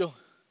situación.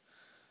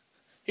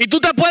 Y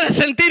tú te puedes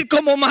sentir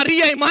como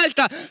María y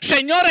Marta: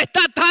 Señor,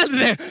 está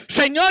tarde.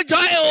 Señor, yo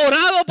he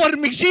orado por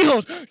mis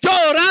hijos. Yo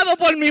he orado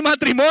por mi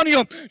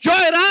matrimonio. Yo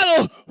he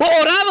orado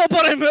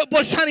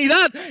por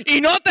sanidad. Y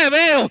no te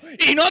veo.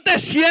 Y no te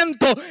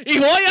siento. Y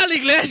voy a la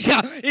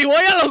iglesia. Y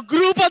voy a los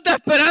grupos de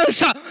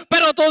esperanza.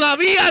 Pero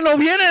todavía no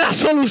viene la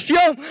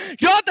solución.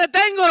 Yo te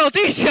tengo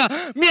noticia.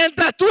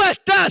 Mientras tú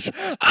estás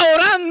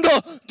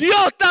orando,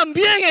 Dios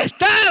también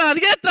está a la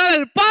diestra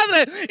del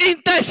Padre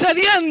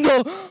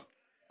intercediendo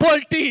por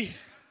ti.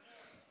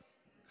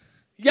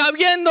 Y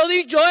habiendo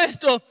dicho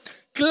esto,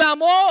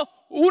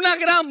 clamó una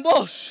gran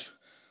voz,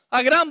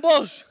 a gran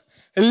voz: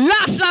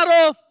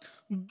 Lázaro,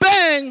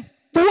 ven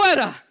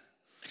fuera.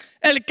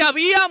 El que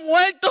había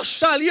muerto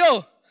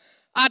salió,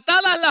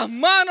 atadas las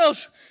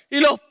manos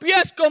y los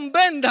pies con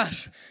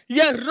vendas,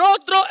 y el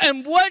rostro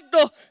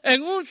envuelto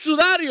en un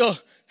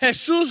sudario.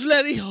 Jesús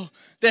le dijo: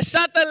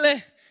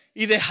 desátenle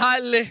y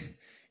dejadle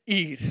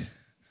ir.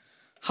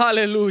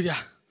 Aleluya,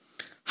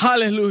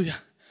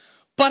 aleluya.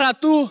 Para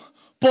tú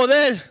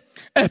poder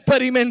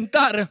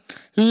experimentar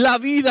la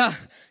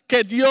vida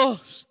que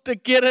Dios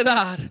te quiere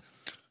dar,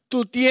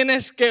 tú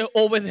tienes que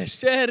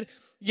obedecer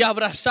y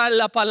abrazar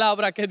la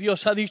palabra que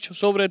Dios ha dicho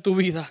sobre tu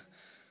vida.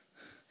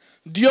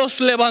 Dios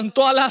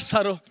levantó a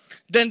Lázaro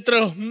de entre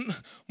los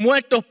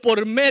muertos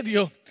por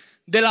medio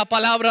de la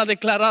palabra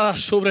declarada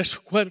sobre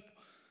su cuerpo.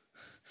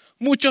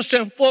 Muchos se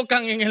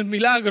enfocan en el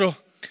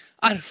milagro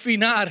al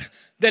final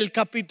del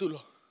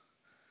capítulo,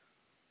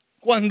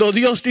 cuando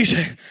Dios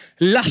dice: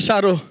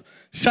 Lázaro,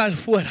 sal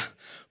fuera.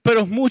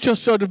 Pero muchos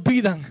se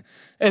olvidan.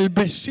 El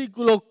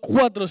versículo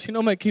 4, si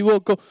no me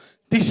equivoco,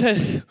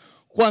 dice: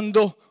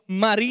 cuando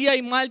María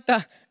y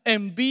Marta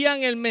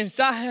envían el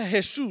mensaje a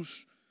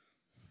Jesús,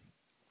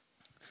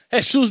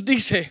 Jesús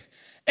dice: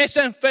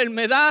 esa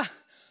enfermedad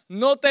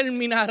no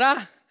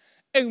terminará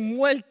en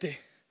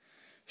muerte,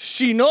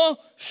 sino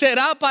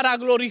será para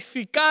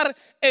glorificar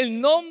el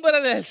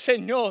nombre del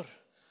Señor.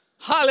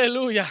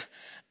 Aleluya.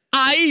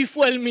 Ahí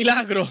fue el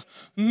milagro.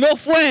 No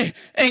fue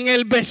en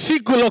el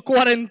versículo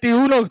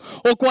 41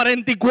 o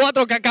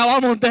 44 que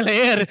acabamos de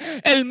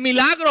leer. El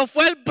milagro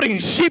fue el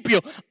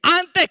principio.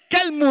 Antes que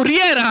él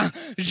muriera,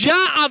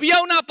 ya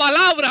había una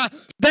palabra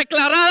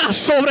declarada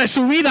sobre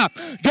su vida.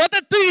 Yo te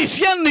estoy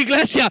diciendo,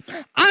 iglesia,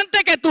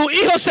 antes que tus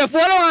hijos se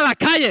fueron a la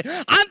calle,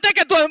 antes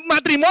que tu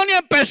matrimonio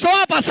empezó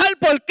a pasar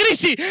por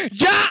crisis,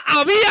 ya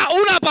había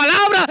una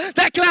palabra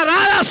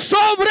declarada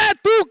sobre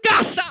tu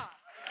casa.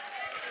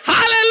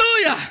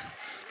 ¡Aleluya!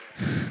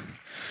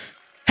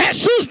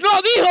 Jesús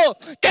no dijo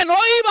que no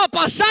iba a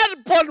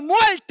pasar por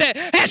muerte.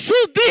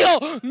 Jesús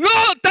dijo: no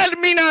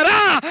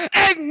terminará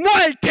en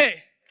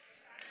muerte.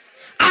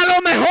 A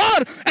lo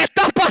mejor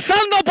estás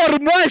pasando por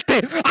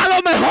muerte. A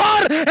lo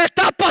mejor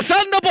estás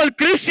pasando por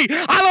crisis.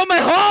 A lo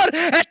mejor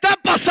estás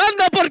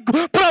pasando por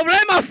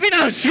problemas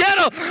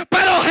financieros.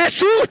 Pero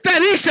Jesús te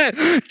dice: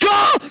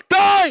 yo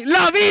doy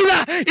la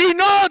vida y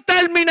no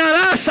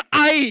terminarás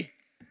ahí.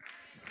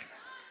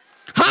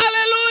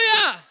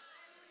 ¡Aleluya!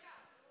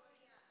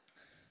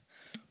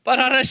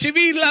 Para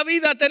recibir la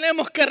vida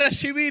tenemos que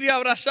recibir y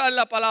abrazar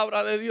la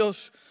palabra de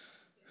Dios.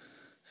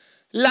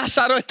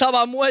 Lázaro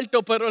estaba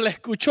muerto, pero le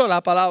escuchó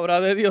la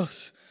palabra de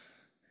Dios.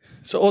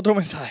 Eso es otro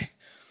mensaje.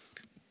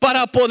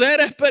 Para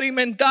poder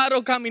experimentar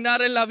o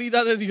caminar en la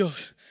vida de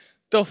Dios,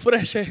 te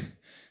ofrece,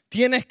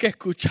 tienes que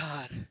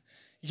escuchar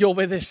y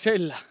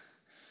obedecerla.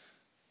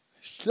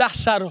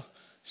 Lázaro,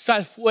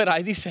 sal fuera.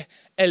 Y dice: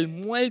 el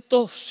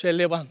muerto se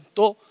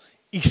levantó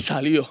y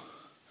salió.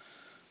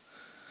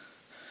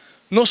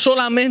 No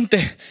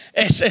solamente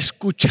es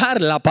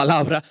escuchar la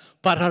palabra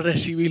para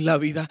recibir la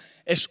vida,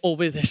 es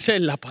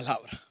obedecer la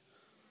palabra.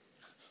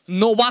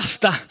 No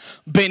basta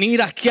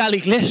venir aquí a la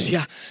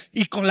iglesia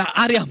y con las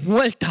áreas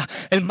muertas,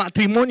 el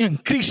matrimonio en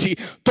crisis,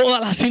 todas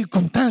las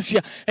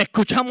circunstancias.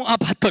 Escuchamos a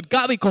Pastor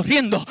Gaby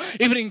corriendo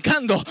y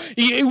brincando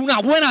y una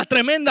buena,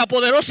 tremenda,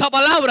 poderosa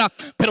palabra,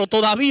 pero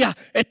todavía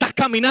estás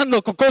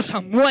caminando con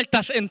cosas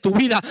muertas en tu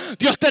vida.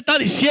 Dios te está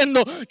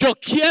diciendo: yo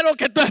quiero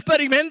que tú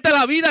experimentes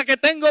la vida que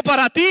tengo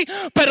para ti,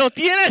 pero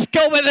tienes que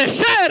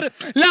obedecer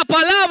la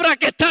palabra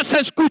que estás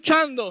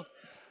escuchando.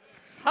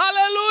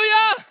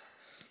 ¡Aleluya!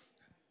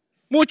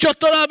 Muchos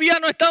todavía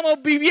no estamos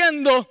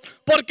viviendo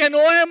porque no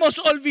hemos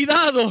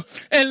olvidado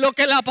en lo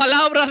que la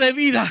palabra de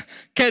vida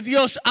que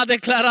Dios ha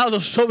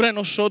declarado sobre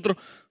nosotros.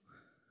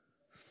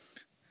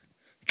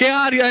 ¿Qué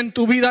área en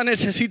tu vida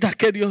necesitas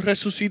que Dios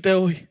resucite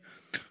hoy?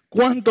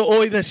 ¿Cuántos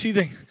hoy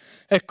deciden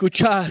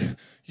escuchar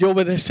y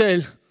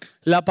obedecer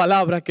la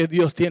palabra que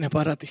Dios tiene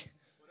para ti?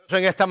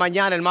 En esta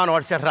mañana, hermano,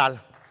 al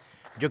cerrar,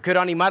 yo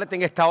quiero animarte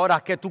en esta hora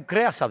a que tú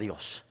creas a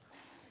Dios.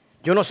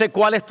 Yo no sé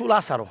cuál es tu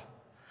Lázaro,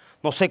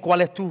 no sé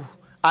cuál es tu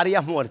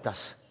áreas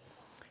muertas,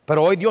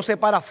 pero hoy Dios se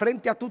para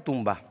frente a tu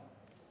tumba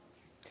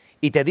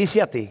y te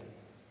dice a ti: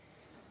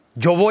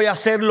 yo voy a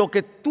hacer lo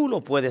que tú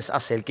no puedes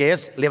hacer, que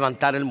es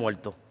levantar el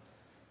muerto.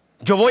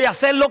 Yo voy a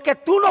hacer lo que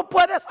tú no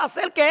puedes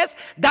hacer, que es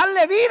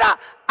darle vida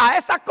a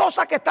esa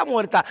cosa que está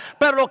muerta.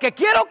 Pero lo que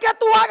quiero que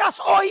tú hagas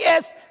hoy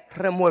es: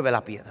 remueve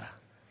la piedra.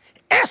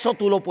 Eso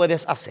tú lo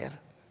puedes hacer.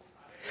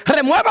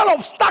 Remueve el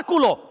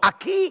obstáculo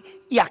aquí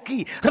y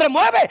aquí.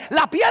 Remueve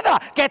la piedra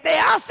que te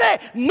hace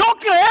no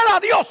creer a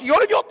Dios. Y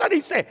hoy Dios te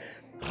dice: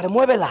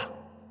 remuévela.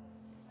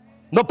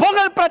 No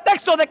ponga el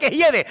pretexto de que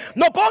hiede.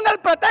 No ponga el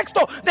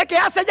pretexto de que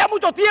hace ya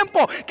mucho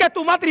tiempo que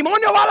tu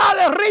matrimonio va a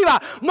la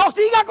deriva. No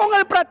siga con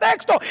el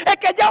pretexto. Es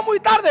que ya es muy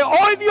tarde.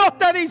 Hoy Dios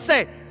te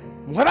dice: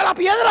 mueve la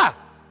piedra.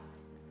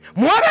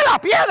 Mueve la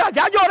piedra,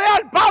 ya lloré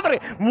al Padre.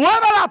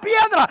 Mueve la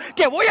piedra,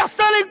 que voy a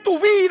hacer en tu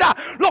vida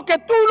lo que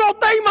tú no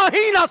te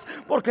imaginas,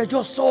 porque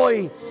yo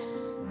soy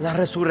la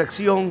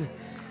resurrección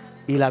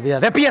y la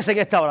vida. De pies en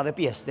esta hora, de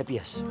pies, de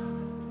pies.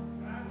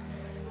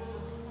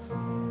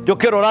 Yo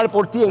quiero orar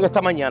por ti en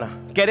esta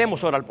mañana.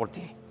 Queremos orar por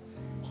ti,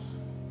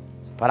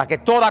 para que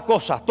toda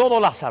cosa,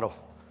 todo Lázaro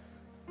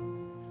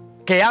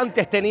que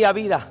antes tenía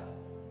vida,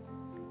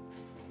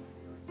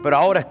 pero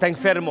ahora está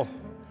enfermo,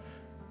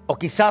 o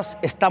quizás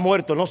está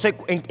muerto. No sé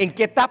en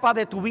qué etapa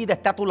de tu vida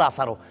está tu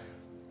Lázaro.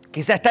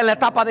 Quizás está en la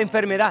etapa de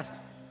enfermedad,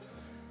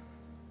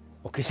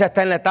 o quizás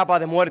está en la etapa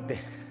de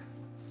muerte.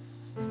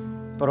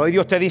 Pero hoy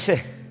Dios te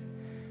dice: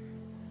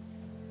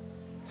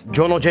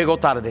 yo no llego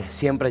tarde,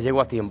 siempre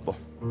llego a tiempo.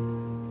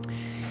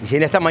 Y si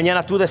en esta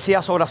mañana tú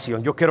deseas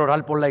oración, yo quiero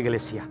orar por la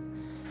iglesia.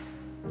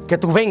 Que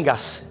tú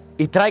vengas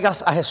y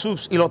traigas a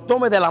Jesús y lo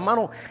tomes de la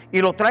mano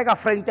y lo traigas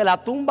frente a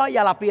la tumba y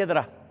a la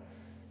piedra.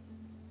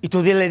 Y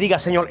tú le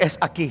digas: Señor, es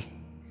aquí.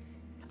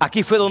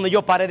 Aquí fue donde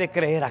yo paré de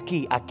creer,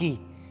 aquí.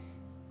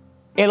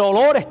 El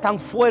olor es tan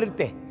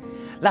fuerte,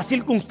 la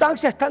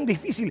circunstancia es tan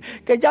difícil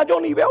que ya yo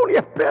ni veo ni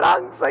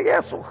esperanza en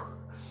eso.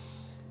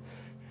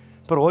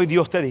 Pero hoy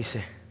Dios te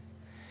dice: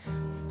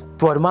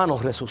 tu hermano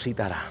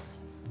resucitará,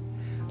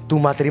 tu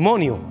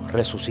matrimonio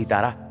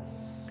resucitará,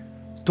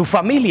 tu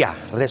familia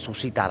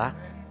resucitará,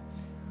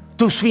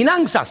 tus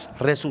finanzas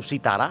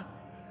resucitará,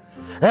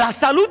 la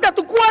salud de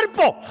tu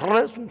cuerpo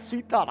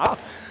resucitará,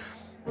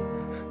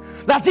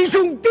 la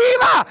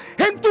disyuntiva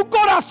en tu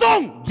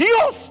corazón,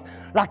 Dios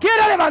la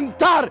quiere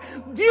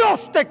levantar.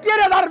 Dios te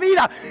quiere dar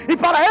vida. Y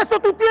para eso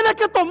tú tienes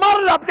que tomar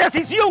la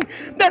decisión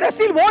de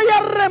decir: voy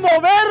a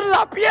remover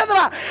la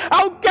piedra,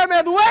 aunque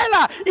me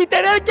duela, y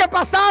tener que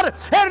pasar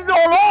el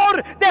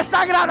dolor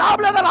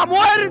desagradable de la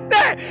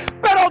muerte.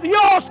 Pero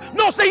Dios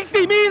no se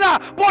intimida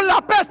por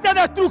la peste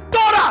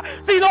destructora,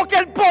 sino que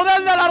el poder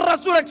de la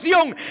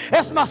resurrección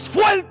es más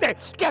fuerte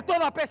que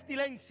toda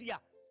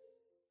pestilencia.